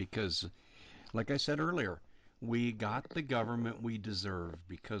 Ted, because, like I said earlier, we got the government we deserve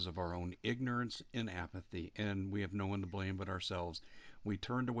because of our own ignorance and apathy, and we have no one to blame but ourselves. We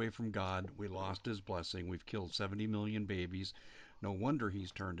turned away from God. We lost his blessing. We've killed 70 million babies. No wonder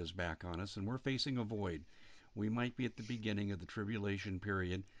he's turned his back on us, and we're facing a void. We might be at the beginning of the tribulation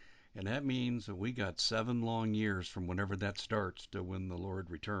period, and that means that we got 7 long years from whenever that starts to when the Lord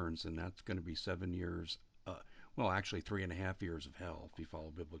returns, and that's going to be 7 years. Well, actually, 3.5 years of hell if you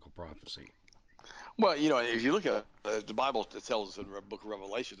follow biblical prophecy. Well, if you look at the Bible, it tells us in the book of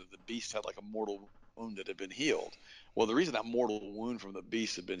Revelation that the beast had like a mortal wound that had been healed. Well, the reason that mortal wound from the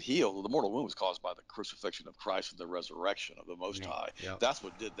beast had been healed, well, the mortal wound was caused by the crucifixion of Christ and the resurrection of the Most High. Yeah. That's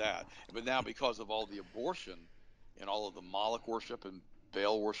what did that. But now, because of all the abortion and all of the Moloch worship and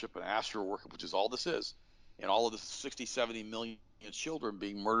Baal worship and Asherah worship, which is all this is, and all of the 60, 70 million children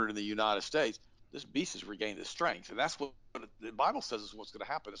being murdered in the United States, this beast has regained its strength. And that's what the Bible says is what's going to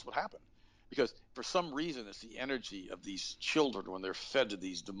happen. It's what happened. Because for some reason, it's the energy of these children when they're fed to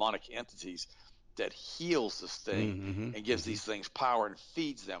these demonic entities that heals this thing and gives these things power and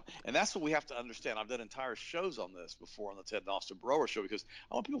feeds them. And that's what we have to understand. I've done entire shows on this before on the Ted and Austin Brower show, because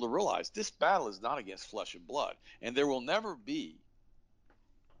I want people to realize this battle is not against flesh and blood. And there will never be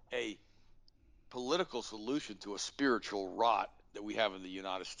a political solution to a spiritual rot that we have in the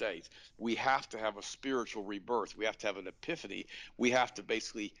United States. We have to have a spiritual rebirth. We have to have an epiphany. We have to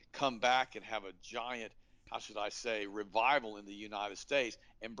basically come back and have a giant, how should I say, revival in the United States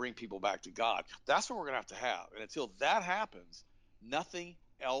and bring people back to God. That's what we're going to have. And until that happens, nothing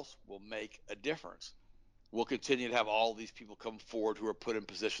else will make a difference. We'll continue to have all these people come forward who are put in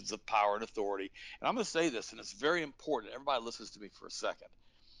positions of power and authority. And I'm going to say this, and it's very important. Everybody listens to me for a second.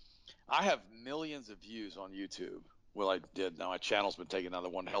 I have millions of views on YouTube. Well, I did. Now my channel's been taken down. The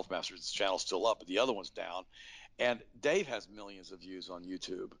One Health Masters channel's still up, but the other one's down. And Dave has millions of views on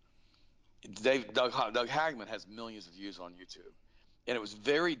YouTube. Doug Hagman has millions of views on YouTube. And it was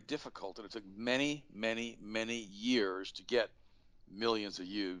very difficult, and it took many, many, many years to get millions of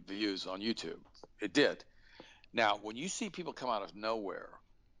views on YouTube. It did. Now, when you see people come out of nowhere,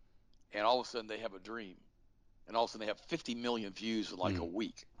 and all of a sudden they have a dream, and all of a sudden they have 50 million views in like a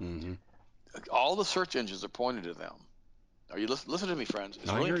week, all the search engines are pointing to them. Are you listen to me, friends?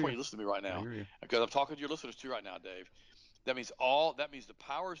 It's really important you listen to me right now, because I'm talking to your listeners too right now, Dave. That means the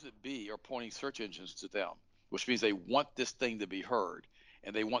powers that be are pointing search engines to them, which means they want this thing to be heard,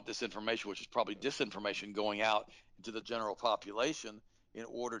 and they want this information, which is probably disinformation, going out into the general population in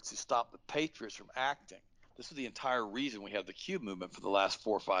order to stop the patriots from acting. This is the entire reason we have the Q movement for the last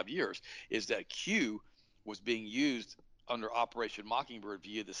 4 or 5 years, is that Q was being used under Operation Mockingbird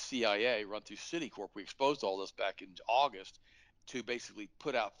via the CIA, run through Citicorp. We exposed all this back in August to basically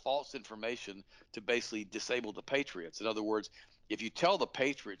put out false information to basically disable the patriots. In other words, if you tell the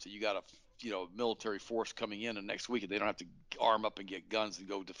patriots that you got a military force coming in and next week and they don't have to arm up and get guns and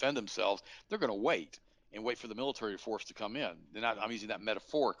go defend themselves, they're going to wait for the military force to come in. I'm using that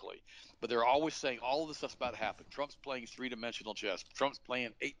metaphorically, but they're always saying all of this stuff's about to happen. Trump's playing 3-dimensional chess. Trump's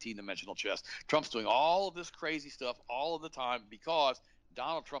playing 18-dimensional chess. Trump's doing all of this crazy stuff all of the time because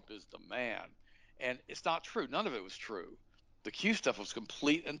Donald Trump is the man. And it's not true. None of it was true. The Q stuff was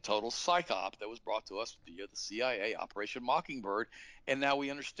complete and total psyop that was brought to us via the CIA, Operation Mockingbird, and now we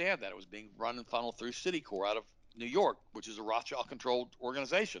understand that it was being run and funneled through Citicorp out of New York, which is a Rothschild-controlled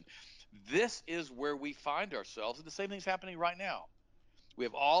organization. This is where we find ourselves, and the same thing's happening right now. We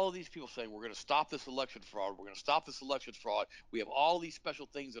have all of these people saying we're going to stop this election fraud. We're going to stop this election fraud. We have all these special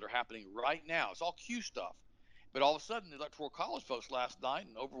things that are happening right now. It's all Q stuff. But all of a sudden, the Electoral College folks last night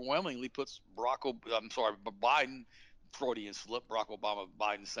and overwhelmingly puts Biden, Freudian slip, Barack Obama,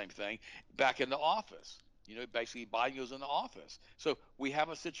 Biden, same thing, back into office. Basically Biden goes into office. So we have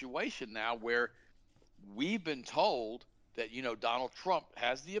a situation now where we've been told that, Donald Trump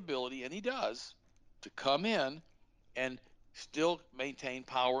has the ability, and he does, to come in and still maintain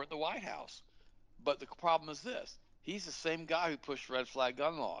power at the White House. But the problem is this. He's the same guy who pushed red flag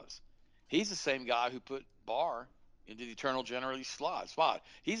gun laws. He's the same guy who put Barr into the eternal generally spot.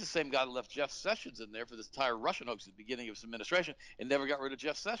 He's the same guy that left Jeff Sessions in there for this entire Russian hoax at the beginning of his administration and never got rid of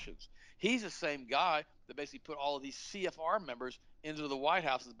Jeff Sessions. He's the same guy that basically put all of these CFR members into the White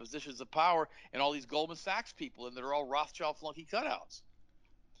House in the positions of power, and all these Goldman Sachs people, and they're all Rothschild flunky cutouts.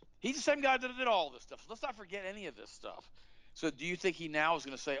 He's the same guy that did all this stuff. So let's not forget any of this stuff. So do you think he now is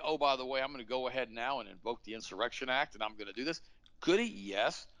going to say, oh, by the way, I'm going to go ahead now and invoke the Insurrection Act and I'm going to do this? Could he?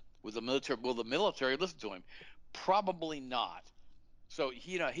 Yes. Will the military listen to him? Probably not. So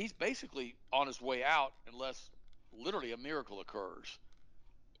he's basically on his way out unless literally a miracle occurs,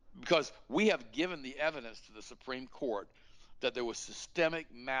 because we have given the evidence to the Supreme Court that there was systemic,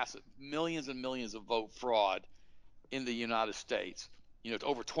 massive, millions and millions of vote fraud in the United States.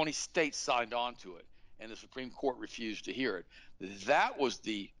 Over 20 states signed on to it, and the Supreme Court refused to hear it. That was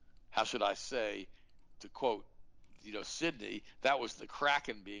the, how should I say, to quote, Sidney, that was the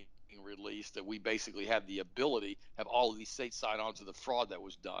Kraken being released, that we basically had the ability, have all of these states sign on to the fraud that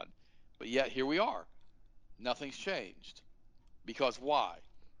was done. But yet here we are. Nothing's changed. Because why?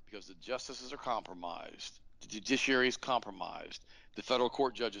 Because the justices are compromised. The judiciary is compromised. The federal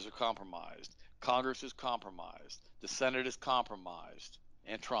court judges are compromised. Congress is compromised. The Senate is compromised.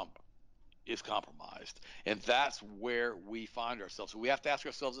 And Trump is compromised. And that's where we find ourselves. So we have to ask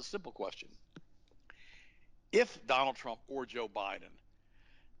ourselves a simple question. If Donald Trump or Joe Biden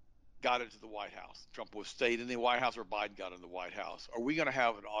got into the White House, Trump was stayed in the White House or Biden got in the White House, are we going to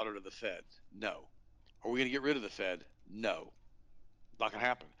have an audit of the Fed? No. Are we going to get rid of the Fed? No. Not going to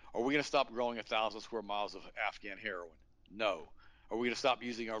happen. Are we going to stop growing 1,000 square miles of Afghan heroin? No. Are we going to stop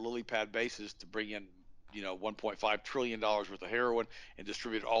using our lily pad bases to bring in, $1.5 trillion worth of heroin and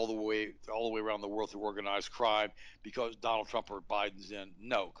distribute it all the way around the world through organized crime because Donald Trump or Biden's in?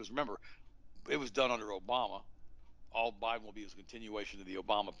 No. Because remember, it was done under Obama. All Biden will be is a continuation of the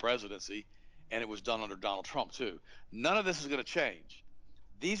Obama presidency, and it was done under Donald Trump too. None of this is going to change.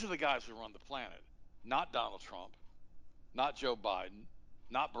 These are the guys who run the planet, not Donald Trump, not Joe Biden,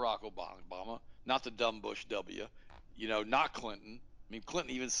 not Barack Obama, not the dumb Bush W, not Clinton. I mean,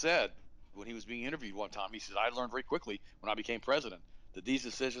 Clinton even said when he was being interviewed one time, he said, I learned very quickly when I became president that these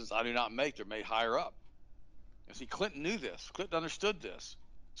decisions I do not make, they're made higher up. And see, Clinton knew this. Clinton understood this.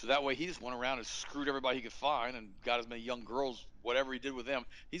 So that way he just went around and screwed everybody he could find and got as many young girls, whatever he did with them.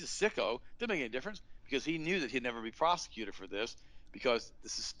 He's a sicko. Didn't make any difference because he knew that he'd never be prosecuted for this because the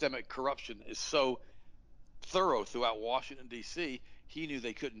systemic corruption is so thorough throughout Washington, D.C., he knew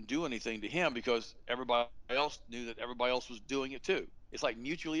they couldn't do anything to him because everybody else knew that everybody else was doing it too. It's like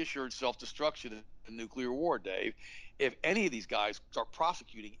mutually assured self-destruction in nuclear war, Dave. If any of these guys start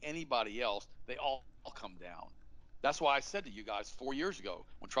prosecuting anybody else, they all come down. That's why I said to you guys 4 years ago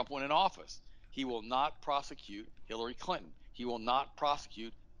when Trump went in office, he will not prosecute Hillary Clinton. He will not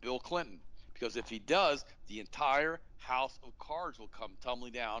prosecute Bill Clinton. Because if he does, the entire house of cards will come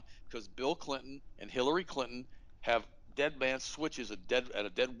tumbling down because Bill Clinton and Hillary Clinton have dead man switches, a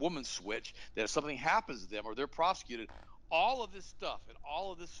dead woman switch, that if something happens to them or they're prosecuted, all of this stuff and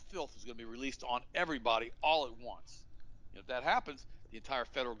all of this filth is going to be released on everybody all at once. If that happens, the entire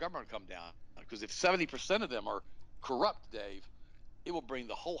federal government will come down. Because if 70% of them are corrupt, Dave, it will bring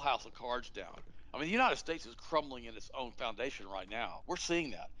the whole house of cards down. I mean, the United States is crumbling in its own foundation right now. We're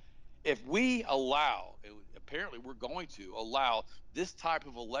seeing that. If we allow, and apparently we're going to allow this type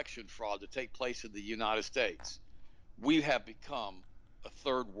of election fraud to take place in the United States, we have become a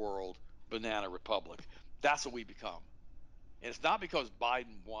third world banana republic. That's what we become. And it's not because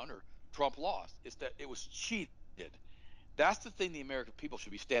Biden won or Trump lost. It's that it was cheated. That's the thing the American people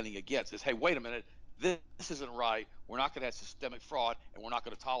should be standing against is, hey, wait a minute, this isn't right. We're not going to have systemic fraud, and we're not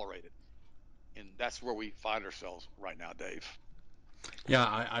going to tolerate it. And that's where we find ourselves right now, Dave. Yeah,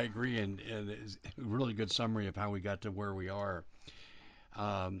 I agree, and it's a really good summary of how we got to where we are.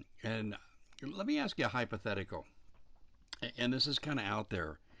 And let me ask you a hypothetical, and this is kind of out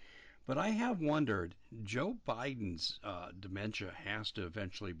there, but I have wondered, Joe Biden's dementia has to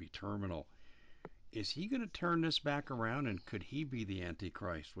eventually be terminal. Is he going to turn this back around, and could he be the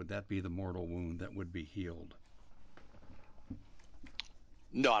Antichrist? Would that be the mortal wound that would be healed?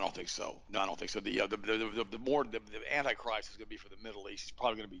 No, I don't think so. No, I don't think so. The Antichrist is going to be for the Middle East. He's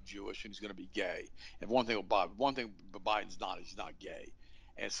probably going to be Jewish and he's going to be gay. And one thing Biden's not, he's not gay.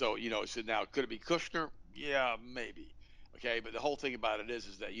 And so so now could it be Kushner? Yeah, maybe. Okay, but the whole thing about it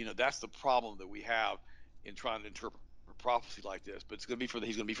is that that's the problem that we have in trying to interpret prophecy like this. But he's going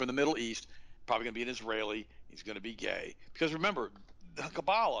to be from the Middle East, probably going to be an Israeli. He's going to be gay because remember, the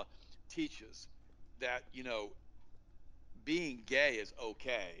Kabbalah teaches that being gay is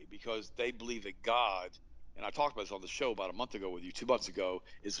okay because they believe that God, and I talked about this on the show about a month ago with you, 2 months ago,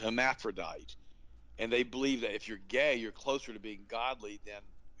 is hermaphrodite. And they believe that if you're gay, you're closer to being godly than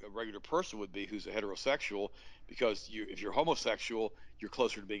a regular person would be who's a heterosexual, because if you're homosexual, you're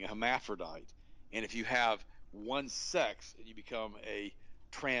closer to being a hermaphrodite. And if you have one sex and you become a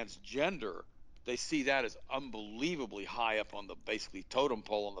transgender, they see that as unbelievably high up on the basically totem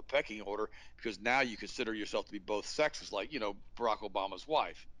pole on the pecking order, because now you consider yourself to be both sexes, like Barack Obama's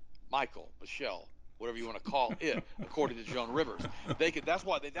wife, Michael, Michelle, whatever you want to call it, according to Joan Rivers. They could. That's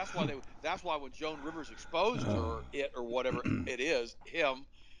why when Joan Rivers exposed her, it or whatever it is, him,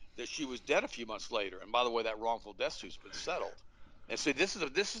 that she was dead a few months later. And by the way, that wrongful death suit's been settled. And so this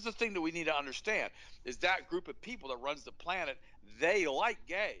is the thing that we need to understand, is that group of people that runs the planet, they like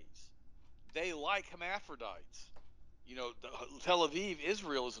gays, they like hermaphrodites. Tel Aviv,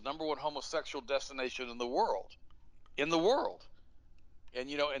 Israel, is the number one homosexual destination in the world. In the world. And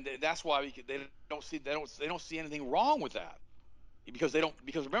that's why they don't see anything wrong with that, because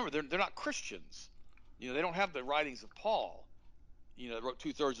remember, they're not Christians. They don't have the writings of Paul. That wrote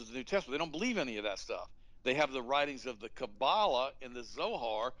 2/3 of the New Testament. They don't believe any of that stuff. They have the writings of the Kabbalah and the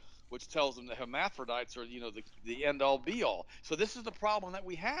Zohar, which tells them the hermaphrodites are the end all be all. So this is the problem that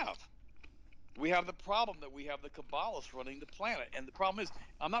we have. We have the problem that we have the Kabbalists running the planet. And the problem is,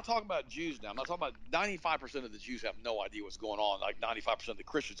 I'm not talking about Jews now. I'm not talking about 95% of the Jews have no idea what's going on, like 95% of the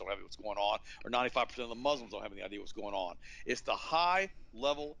Christians don't have what's going on, or 95% of the Muslims don't have any idea what's going on. It's the high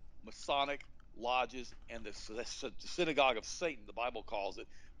level Masonic lodges and the synagogue of Satan, the Bible calls it,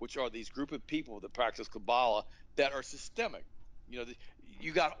 which are these group of people that practice Kabbalah that are systemic.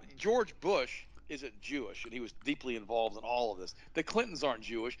 You got George Bush isn't Jewish, and he was deeply involved in all of this. The Clintons aren't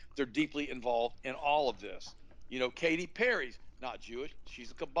Jewish; they're deeply involved in all of this. Katy Perry's not Jewish;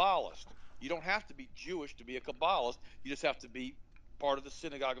 she's a Kabbalist. You don't have to be Jewish to be a Kabbalist. You just have to be part of the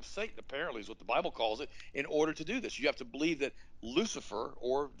synagogue of Satan, apparently, is what the Bible calls it, in order to do this. You have to believe that Lucifer,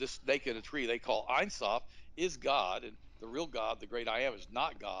 or this snake in a tree they call Ein Sof, is God, and the real God, the great I am, is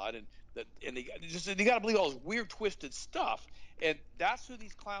not God, and you got to believe all this weird, twisted stuff. And that's who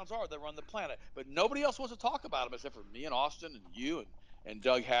these clowns are that run the planet. But nobody else wants to talk about them except for me and Austin and you and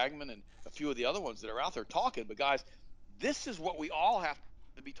Doug Hagman and a few of the other ones that are out there talking. But guys, this is what we all have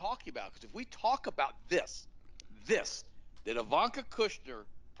to be talking about. Because if we talk about this, that Ivanka Kushner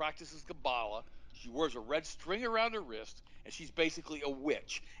practices Kabbalah, she wears a red string around her wrist, and she's basically a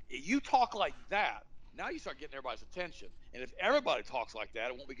witch. You talk like that, now you start getting everybody's attention. And if everybody talks like that,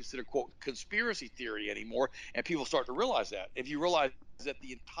 it won't be considered, quote, conspiracy theory anymore. And people start to realize that. If you realize that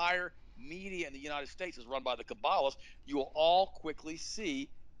the entire media in the United States is run by the Kabbalists, you will all quickly see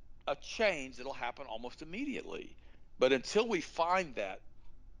a change that'll happen almost immediately. But until we find that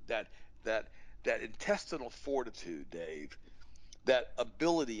that that intestinal fortitude, Dave, that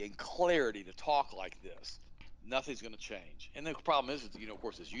ability and clarity to talk like this, nothing's going to change. And the problem is, of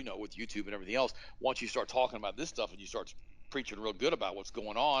course, as you know, with YouTube and everything else, once you start talking about this stuff and you start preaching real good about what's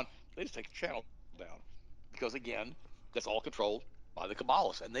going on, they just take the channel down, because again, that's all controlled by the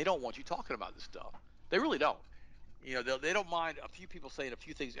Kabbalists, and they don't want you talking about this stuff. They really don't. They don't mind a few people saying a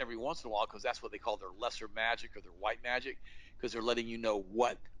few things every once in a while, because that's what they call their lesser magic or their white magic, because they're letting you know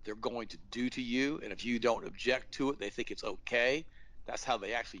what they're going to do to you. And if you don't object to it, they think it's okay. That's how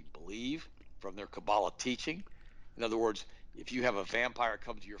they actually believe from their Kabbalah teaching. In other words, if you have a vampire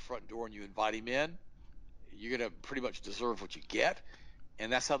come to your front door and you invite him in, you're going to pretty much deserve what you get.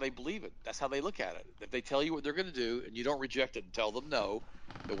 And that's how they believe it. That's how they look at it. If they tell you what they're going to do and you don't reject it and tell them no,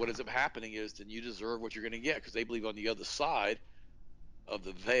 then what ends up happening is then you deserve what you're going to get, because they believe on the other side of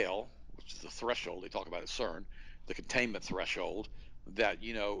the veil, which is the threshold they talk about at CERN, the containment threshold, that,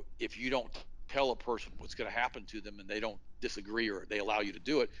 if you don't tell a person what's going to happen to them and they don't disagree or they allow you to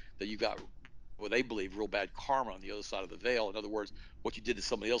do it, that you got what they believe real bad karma on the other side of the veil. In other words, what you did to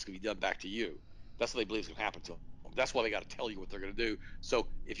somebody else can be done back to you. That's what they believe is going to happen to them. That's why they got to tell you what they're going to do. So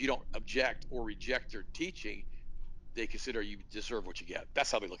if you don't object or reject their teaching, they consider you deserve what you get.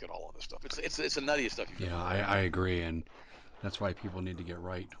 That's how they look at all of this stuff. It's the nuttiest stuff you've Yeah, ever I, heard. I agree, and that's why people need to get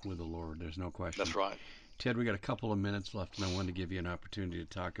right with the Lord. There's no question. That's right. Ted, we got a couple of minutes left, and I wanted to give you an opportunity to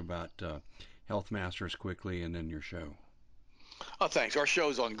talk about Health Masters quickly, and then your show. Oh, thanks. Our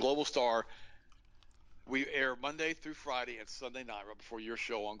show's on Global Star. We air Monday through Friday and Sunday night, right before your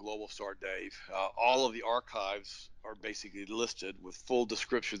show on Global Star, Dave. All of the archives are basically listed with full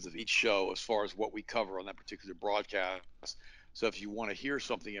descriptions of each show as far as what we cover on that particular broadcast. So if you want to hear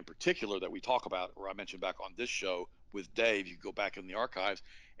something in particular that we talk about, or I mentioned back on this show with Dave, you go back in the archives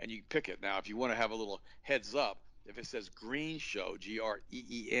and you pick it. Now, if you want to have a little heads up, if it says Green Show, Green,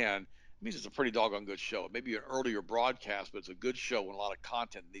 it means it's a pretty doggone good show. It may be an earlier broadcast, but it's a good show and a lot of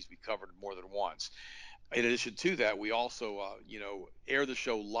content needs to be covered more than once. In addition to that, we also, air the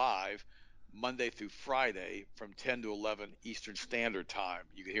show live Monday through Friday from 10 to 11 Eastern Standard Time.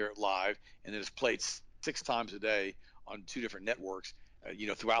 You can hear it live, and then it's played 6 times a day on 2 different networks,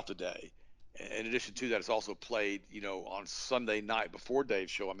 throughout the day. In addition to that, it's also played, on Sunday night before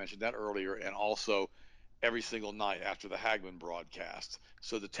Dave's show. I mentioned that earlier, and also every single night after the Hagman broadcast.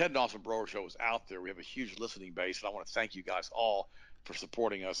 So the Ted and Austin Broer Show is out there. We have a huge listening base, and I want to thank you guys all for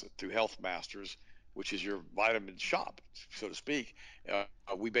supporting us through Health Masters, which is your vitamin shop, so to speak.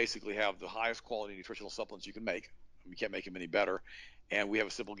 We basically have the highest quality nutritional supplements you can make. We can't make them any better. And we have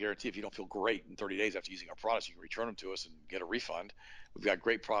a simple guarantee. If you don't feel great in 30 days after using our products, you can return them to us and get a refund. We've got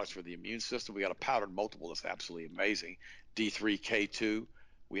great products for the immune system. We got a powdered multiple that's absolutely amazing. D3K2.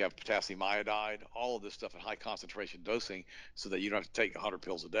 We have potassium iodide, all of this stuff in high concentration dosing so that you don't have to take 100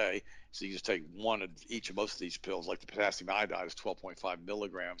 pills a day. So you just take one of each of most of these pills. Like the potassium iodide is 12.5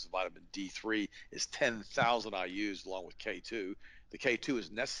 milligrams. The vitamin D3 is 10,000 IUs along with K2. The K2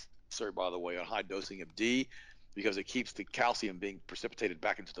 is necessary, by the way, on high dosing of D because it keeps the calcium being precipitated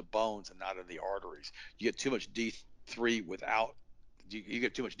back into the bones and not in the arteries. You get too much D3 without you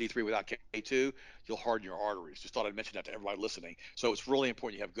get too much D3 without K2, you'll harden your arteries. Just thought I'd mention that to everybody listening. So it's really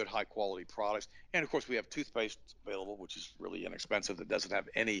important you have good, high quality products. And of course, we have toothpaste available, which is really inexpensive, that doesn't have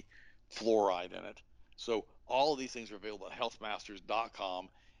any fluoride in it. So all of these things are available at healthmasters.com.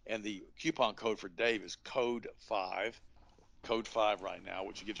 And the coupon code for Dave is code 5 right now,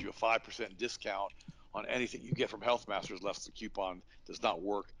 which gives you a 5% discount on anything you get from Health Masters, unless the coupon does not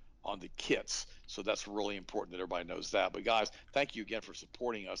work on the kits. So that's really important that everybody knows that. But guys, thank you again for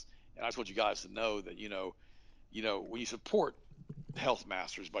supporting us. And I just want you guys to know that, when you support Health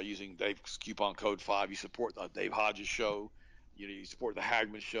Masters by using Dave's coupon code 5, you support the Dave Hodges show, you support the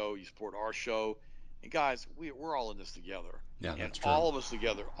Hagman show, you support our show. And guys, we're all in this together. Yeah, And that's true. all of us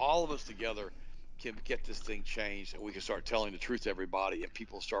together can get this thing changed, and we can start telling the truth to everybody, and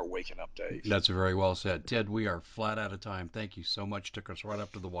people start waking up, Dave. That's very well said. Ted, we are flat out of time. Thank you so much. Took us right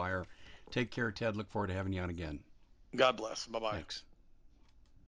up to the wire. Take care, Ted. Look forward to having you on again. God bless. Bye-bye. Thanks.